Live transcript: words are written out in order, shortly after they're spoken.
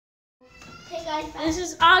Hey guys, bye. This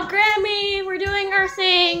is Grammy. We're doing our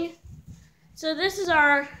thing. So this is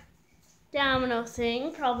our domino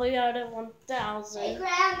thing. Probably out of 1,000. Hey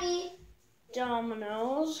Grammy.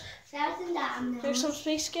 Dominoes. 1,000 dominoes. There's some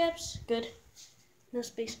space gaps. Good. No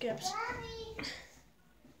space gaps.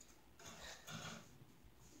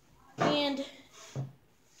 And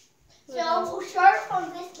so we'll start from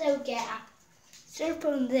this little gap. Start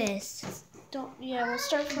from this. We'll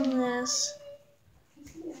start from this.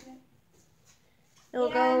 It'll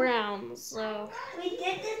go around, so. We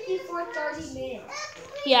did this before 30 minutes.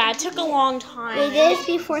 Yeah, it took a long time. We did this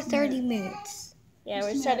before 30 minutes. Yeah,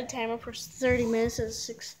 we set a timer for 30 minutes at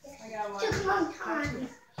 6. Took a long time.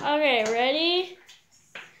 Okay, ready,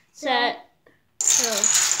 set, go.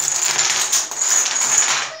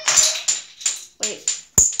 Wait.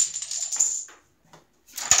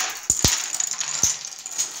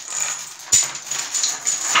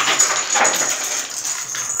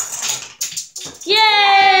 Yay!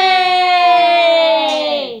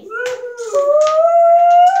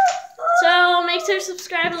 So make sure to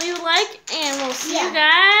subscribe, leave a like, and we'll see you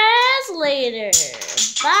guys later.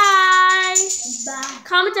 Bye! Bye.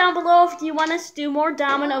 Comment down below if you want us to do more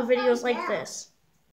domino videos like this.